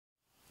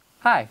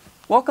Hi,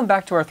 welcome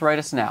back to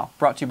Arthritis Now,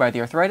 brought to you by the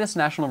Arthritis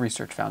National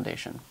Research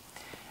Foundation.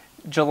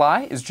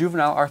 July is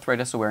Juvenile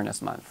Arthritis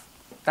Awareness Month.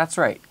 That's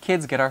right,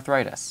 kids get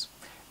arthritis.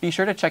 Be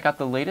sure to check out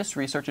the latest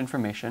research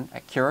information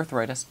at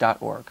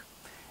curearthritis.org.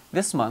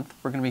 This month,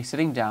 we're going to be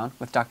sitting down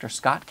with Dr.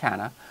 Scott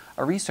Canna,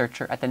 a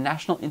researcher at the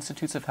National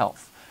Institutes of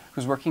Health,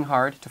 who's working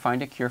hard to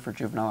find a cure for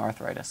juvenile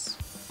arthritis.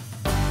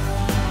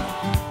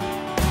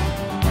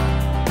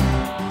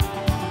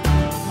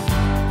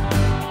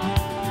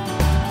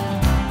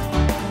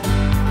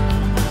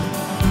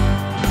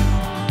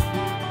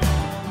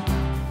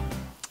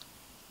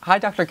 Hi,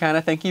 Dr.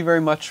 Canna. Thank you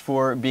very much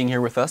for being here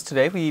with us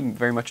today. We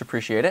very much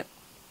appreciate it.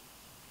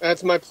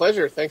 It's my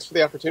pleasure. Thanks for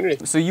the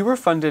opportunity. So you were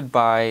funded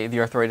by the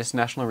Arthritis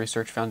National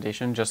Research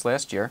Foundation just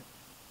last year.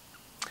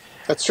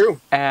 That's true.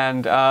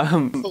 And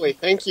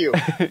thank you.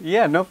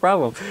 yeah, no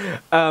problem.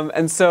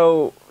 And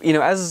so,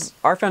 as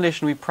our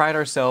foundation, we pride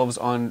ourselves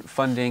on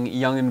funding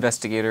young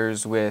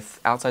investigators with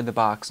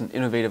outside-the-box and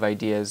innovative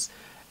ideas,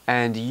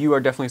 and you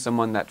are definitely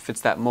someone that fits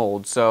that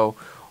mold. So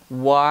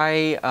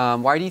why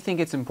do you think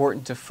it's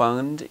important to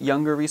fund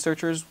younger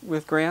researchers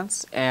with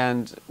grants,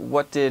 and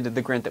what did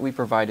the grant that we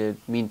provided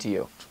mean to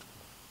you?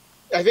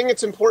 I think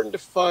it's important to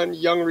fund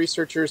young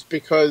researchers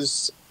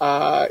because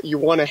you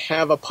want to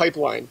have a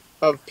pipeline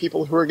of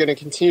people who are going to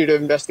continue to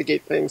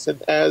investigate things.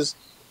 And as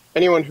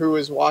anyone who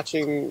is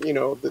watching,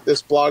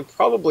 this blog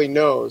probably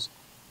knows,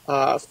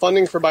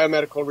 funding for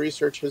biomedical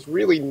research has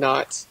really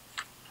not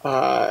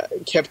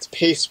kept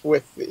pace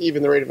with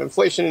even the rate of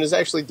inflation and has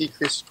actually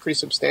decreased pretty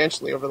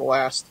substantially over the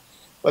last,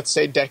 let's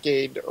say,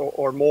 decade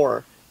or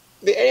more.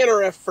 The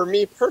ANRF, for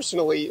me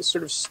personally,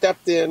 sort of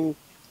stepped in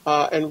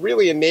and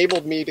really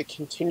enabled me to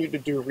continue to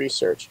do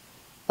research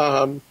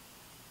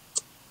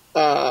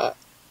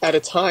at a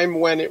time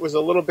when it was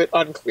a little bit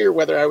unclear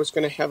whether I was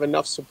going to have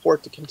enough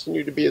support to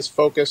continue to be as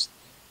focused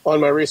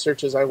on my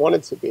research as I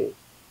wanted to be.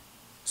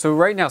 So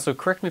right now, so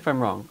correct me if I'm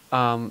wrong,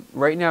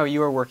 right now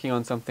you are working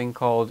on something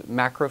called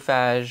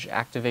macrophage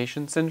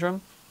activation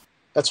syndrome?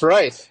 That's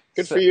right.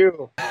 Good for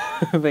you.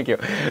 Thank you.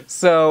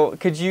 So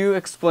could you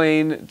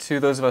explain to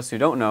those of us who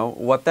don't know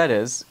what that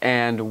is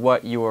and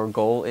what your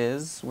goal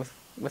is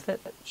with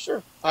it?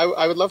 Sure.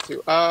 I would love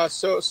to.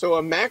 So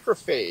a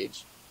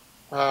macrophage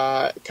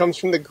comes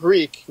from the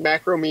Greek,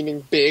 macro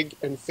meaning big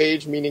and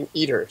phage meaning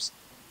eaters.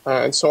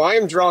 And so I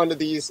am drawn to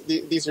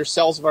these are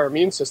cells of our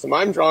immune system.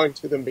 I'm drawn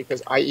to them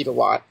because I eat a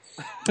lot.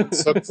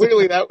 So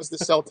clearly that was the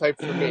cell type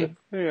for me.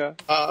 Yeah.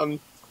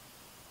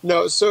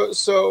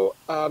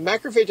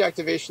 Macrophage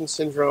activation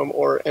syndrome,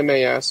 or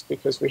MAS,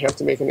 because we have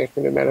to make an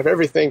acronym out of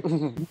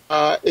everything,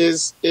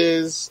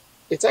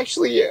 it's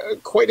actually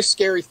quite a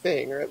scary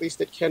thing, or at least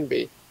it can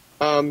be.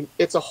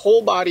 It's a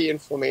whole body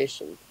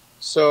inflammation.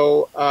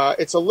 So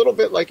it's a little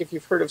bit like if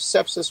you've heard of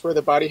sepsis, where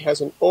the body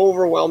has an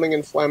overwhelming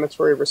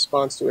inflammatory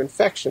response to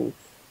infection,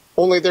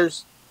 only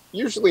there's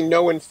usually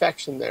no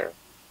infection there.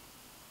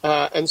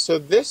 And so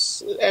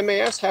this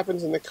MAS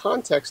happens in the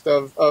context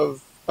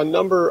of a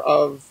number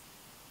of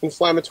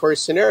inflammatory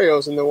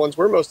scenarios, and the ones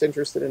we're most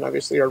interested in,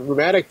 obviously, are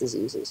rheumatic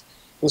diseases.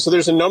 And so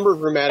there's a number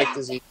of rheumatic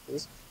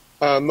diseases,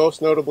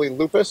 most notably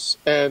lupus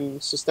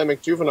and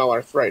systemic juvenile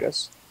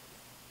arthritis.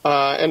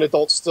 And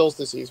adult Still's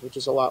disease, which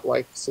is a lot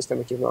like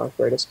systemic juvenile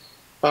arthritis,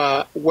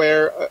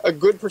 where a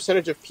good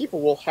percentage of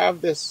people will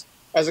have this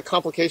as a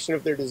complication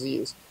of their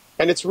disease.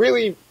 And it's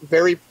really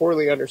very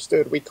poorly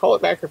understood. We call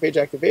it macrophage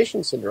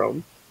activation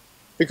syndrome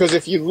because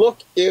if you look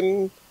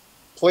in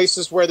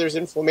places where there's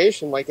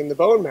inflammation, like in the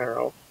bone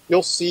marrow,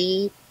 you'll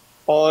see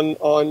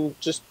on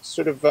just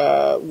sort of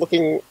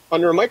looking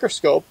under a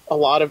microscope a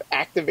lot of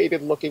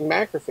activated-looking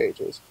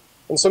macrophages.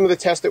 And some of the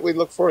tests that we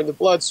look for in the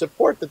blood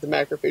support that the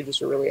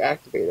macrophages are really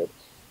activated.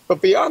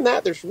 But beyond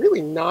that, there's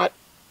really not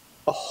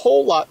a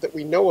whole lot that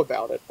we know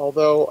about it,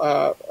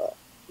 although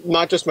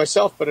not just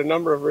myself, but a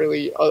number of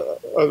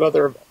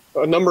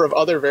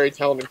other very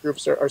talented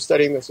groups are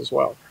studying this as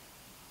well.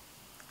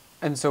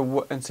 And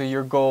so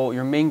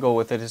your main goal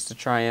with it is to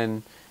try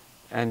and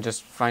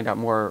just find out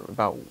more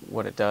about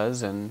what it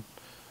does and...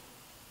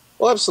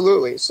 Well,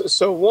 absolutely.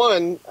 So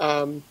one,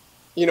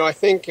 I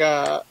think...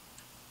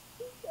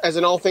 as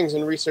in all things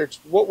in research,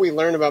 what we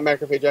learn about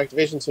macrophage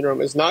activation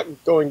syndrome is not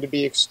going to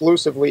be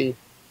exclusively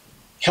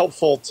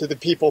helpful to the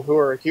people who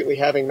are acutely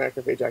having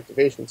macrophage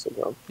activation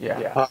syndrome.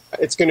 Yeah.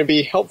 It's going to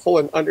be helpful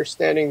in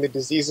understanding the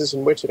diseases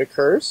in which it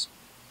occurs.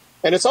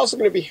 And it's also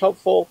going to be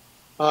helpful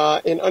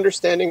in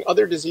understanding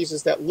other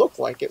diseases that look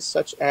like it,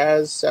 such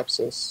as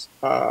sepsis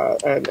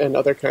and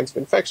other kinds of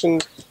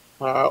infections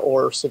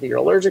or severe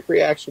allergic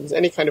reactions,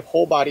 any kind of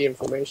whole body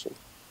inflammation.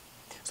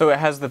 So it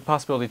has the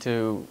possibility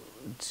to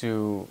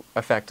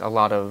affect a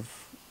lot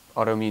of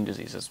autoimmune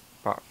diseases,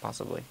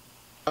 possibly.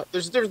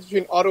 There's a difference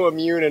between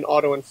autoimmune and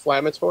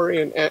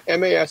autoinflammatory,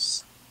 and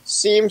MAS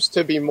seems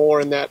to be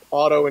more in that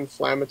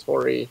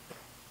autoinflammatory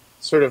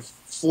sort of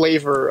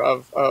flavor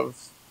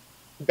of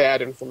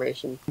bad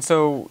inflammation.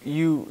 So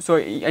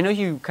I know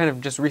you kind of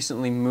just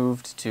recently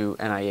moved to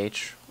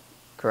NIH,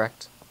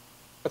 correct?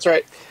 That's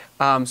right.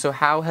 So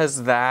how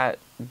has that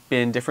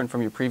been different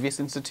from your previous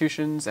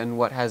institutions, and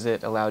what has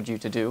it allowed you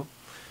to do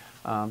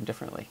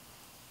differently?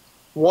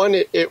 One,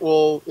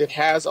 it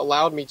has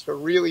allowed me to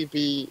really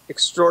be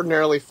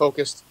extraordinarily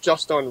focused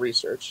just on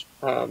research,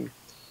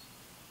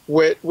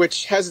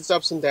 which has its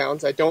ups and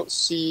downs. I don't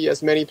see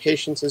as many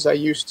patients as I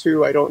used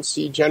to. I don't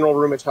see general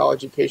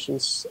rheumatology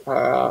patients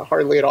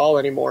hardly at all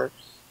anymore,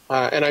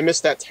 and I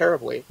miss that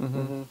terribly.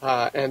 Mm-hmm.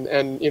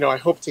 And I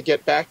hope to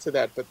get back to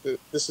that. But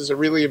this is a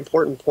really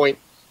important point,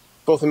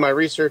 both in my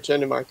research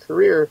and in my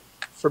career,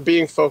 for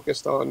being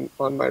focused on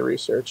my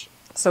research.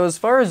 So as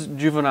far as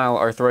juvenile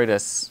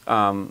arthritis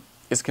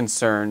is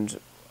concerned,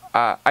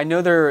 I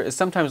know there is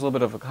sometimes a little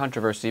bit of a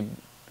controversy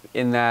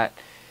in that,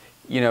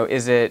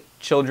 is it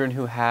children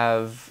who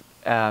have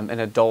an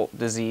adult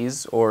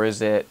disease, or is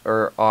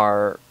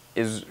juvenile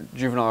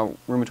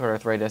rheumatoid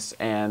arthritis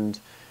and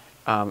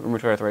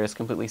rheumatoid arthritis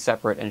completely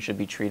separate and should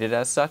be treated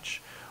as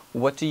such?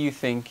 What do you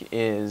think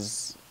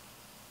what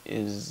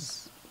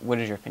is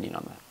your opinion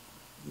on that?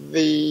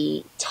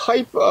 The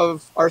type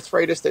of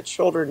arthritis that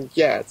children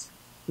get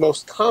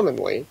most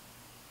commonly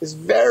is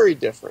very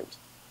different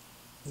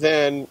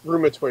than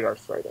rheumatoid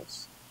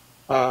arthritis.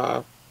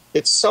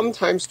 It's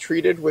sometimes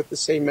treated with the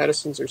same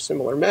medicines or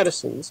similar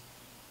medicines,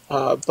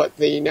 but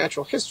the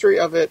natural history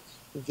of it,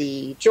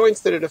 the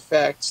joints that it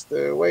affects,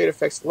 the way it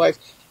affects life,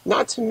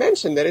 not to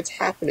mention that it's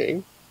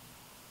happening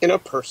in a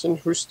person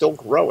who's still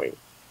growing,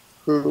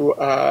 who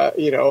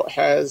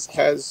has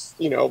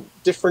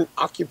different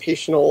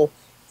occupational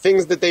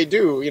things that they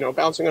do.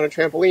 Bouncing on a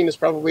trampoline is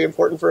probably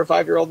important for a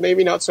 5-year-old,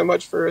 maybe not so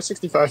much for a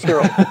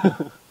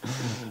 65-year-old.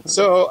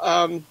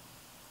 So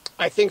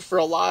I think for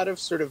a lot of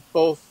sort of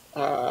both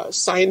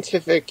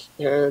scientific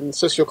and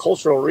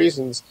sociocultural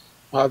reasons,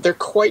 they're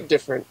quite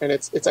different. And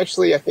it's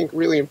actually, I think,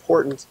 really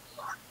important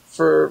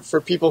for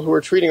people who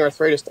are treating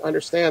arthritis to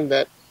understand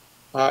that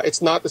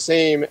it's not the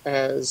same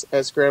as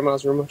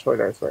grandma's rheumatoid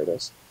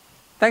arthritis.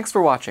 Thanks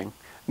for watching.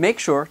 Make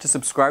sure to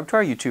subscribe to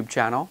our YouTube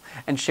channel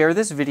and share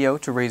this video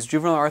to raise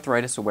juvenile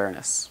arthritis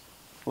awareness.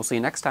 We'll see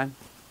you next time.